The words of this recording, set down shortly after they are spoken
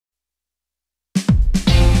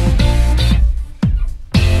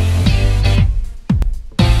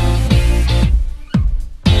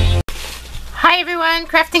everyone,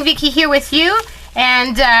 Crafting Vicky here with you,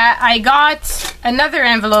 and I got another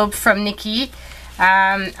envelope from Nikki.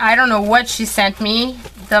 I don't know what she sent me.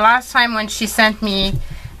 The last time when she sent me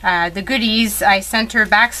the goodies, I sent her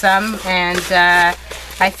back some, and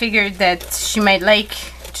I figured that she might like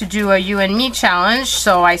to do a you and me challenge,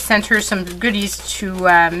 so I sent her some goodies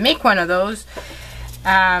to make one of those.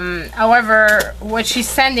 However, what she's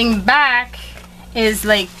sending back is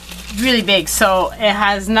like really big, so it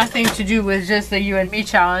has nothing to do with just the you and me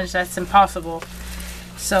challenge. That's impossible.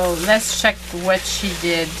 So let's check what she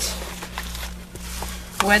did.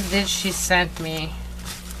 What did she send me?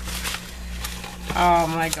 Oh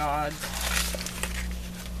my god.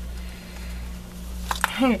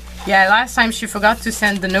 Yeah, last time she forgot to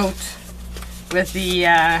send the note with the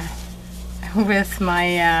with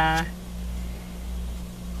my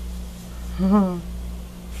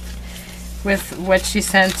with what she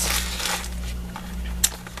sent.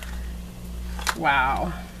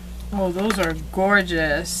 Wow. Oh, those are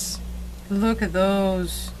gorgeous. Look at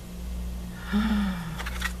those.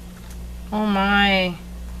 Oh my.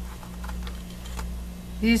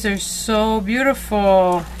 These are so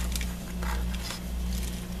beautiful.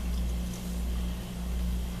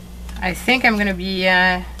 I think I'm gonna be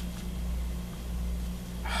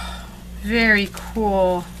very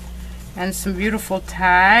cool. And some beautiful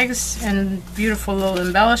tags and beautiful little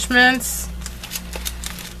embellishments.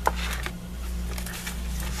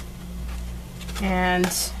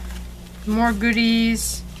 And more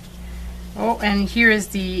goodies. Oh, and here is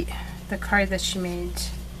the card that she made.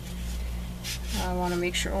 I want to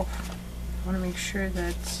make sure. Oh, I want to make sure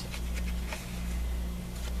that.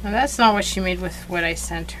 Now that's not what she made with what I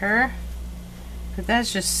sent her, but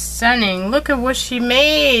that's just stunning. Look at what she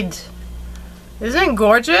made. Isn't it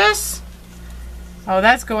gorgeous? Oh,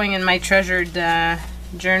 that's going in my treasured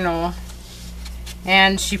journal.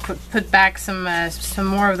 And she put back some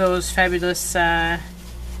more of those fabulous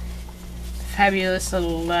fabulous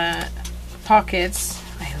little pockets.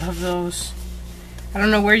 I love those. I don't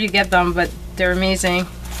know where you get them, but they're amazing.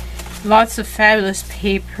 Lots of fabulous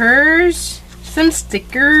papers, some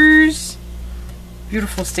stickers,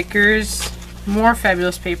 beautiful stickers, more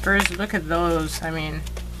fabulous papers. Look at those. I mean,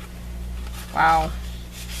 wow.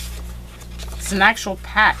 It's an actual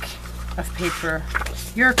pack of paper.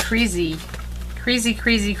 You're crazy. Crazy,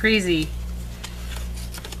 crazy, crazy.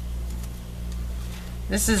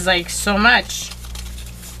 This is like so much.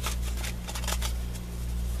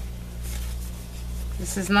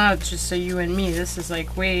 This is not just a you and me. This is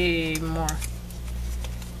like way more.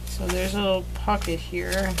 So there's a little pocket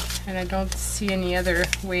here, and I don't see any other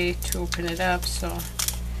way to open it up, so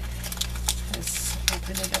let's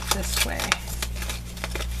open it up this way.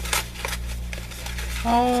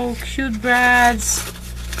 Oh, cute brads.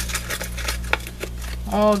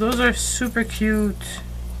 Oh, those are super cute.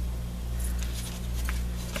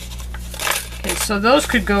 Okay, so those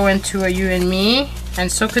could go into a you and me,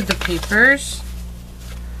 and so could the papers.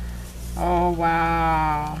 Oh,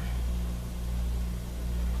 wow.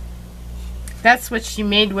 That's what she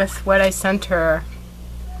made with what I sent her.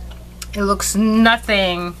 It looks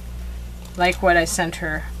nothing like what I sent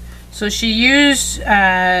her. So she used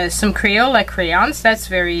some Crayola crayons. That's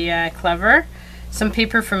very clever. Some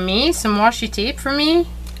paper for me. Some washi tape for me.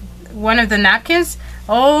 One of the napkins.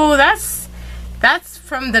 Oh, that's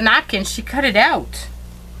from the napkin. She cut it out.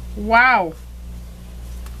 Wow.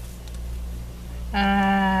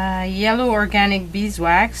 Yellow organic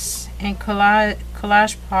beeswax and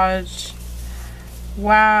collage podge.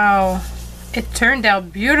 Wow, it turned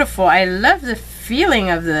out beautiful. I love the feeling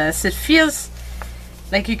of this. It feels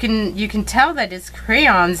like you can tell that it's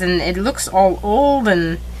crayons, and it looks all old,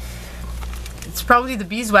 and it's probably the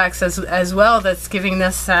beeswax as well that's giving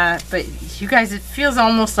this. But you guys, it feels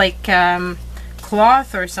almost like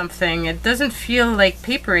cloth or something. It doesn't feel like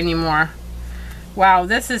paper anymore. Wow,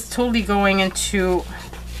 this is totally going into.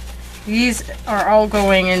 These are all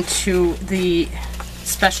going into the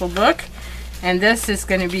special book. And this is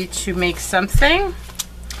going to be to make something.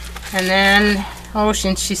 And then, oh,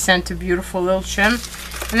 she sent a beautiful little trim.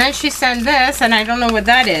 And then she sent this, and I don't know what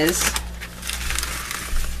that is.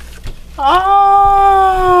 Oh,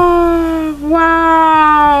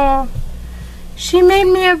 wow. She made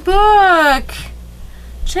me a book.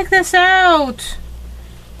 Check this out.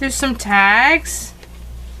 There's some tags.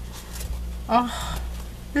 Oh,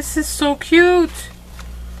 this is so cute.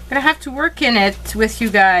 I'm gonna have to work in it with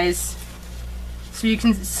you guys.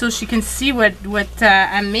 So she can see what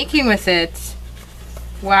I'm making with it.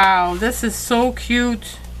 Wow, this is so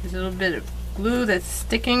cute. There's a little bit of glue that's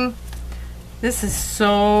sticking. This is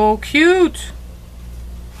so cute.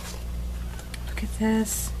 Look at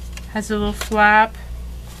this. Has a little flap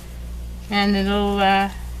and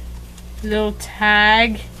a little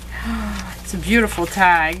tag. It's a beautiful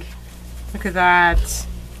tag. Look at that.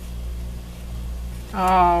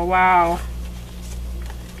 Oh wow.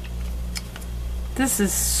 This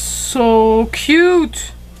is so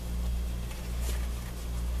cute.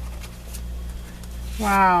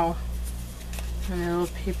 Wow. And a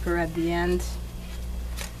little paper at the end.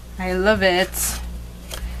 I love it.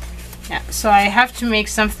 Yeah, so I have to make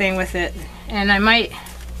something with it, and I might,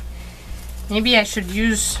 maybe I should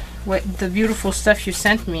use what the beautiful stuff you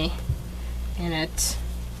sent me in it.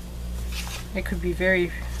 It could be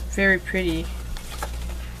very, very pretty.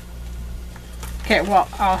 Okay, well,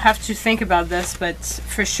 I'll have to think about this, but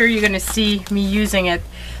for sure you're gonna see me using it.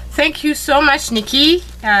 Thank you so much, Nikki.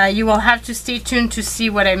 You will have to stay tuned to see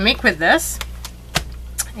what I make with this.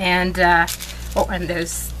 And oh, and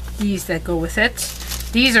there's these that go with it.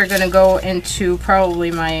 These are gonna go into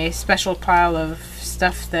probably my special pile of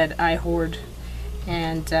stuff that I hoard,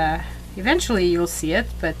 and eventually you'll see it,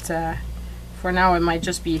 but for now it might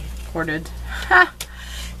just be hoarded.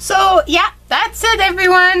 So yeah, that's it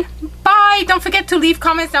everyone. Bye. Don't forget to leave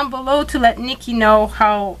comments down below to let Nikki know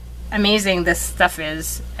how amazing this stuff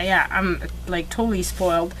is. Yeah, I'm like totally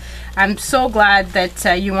spoiled. I'm so glad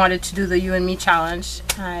that you wanted to do the You and Me challenge.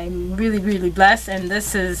 I'm really, really blessed, and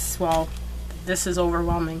this is, well, this is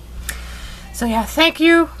overwhelming. So yeah, thank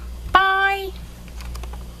you.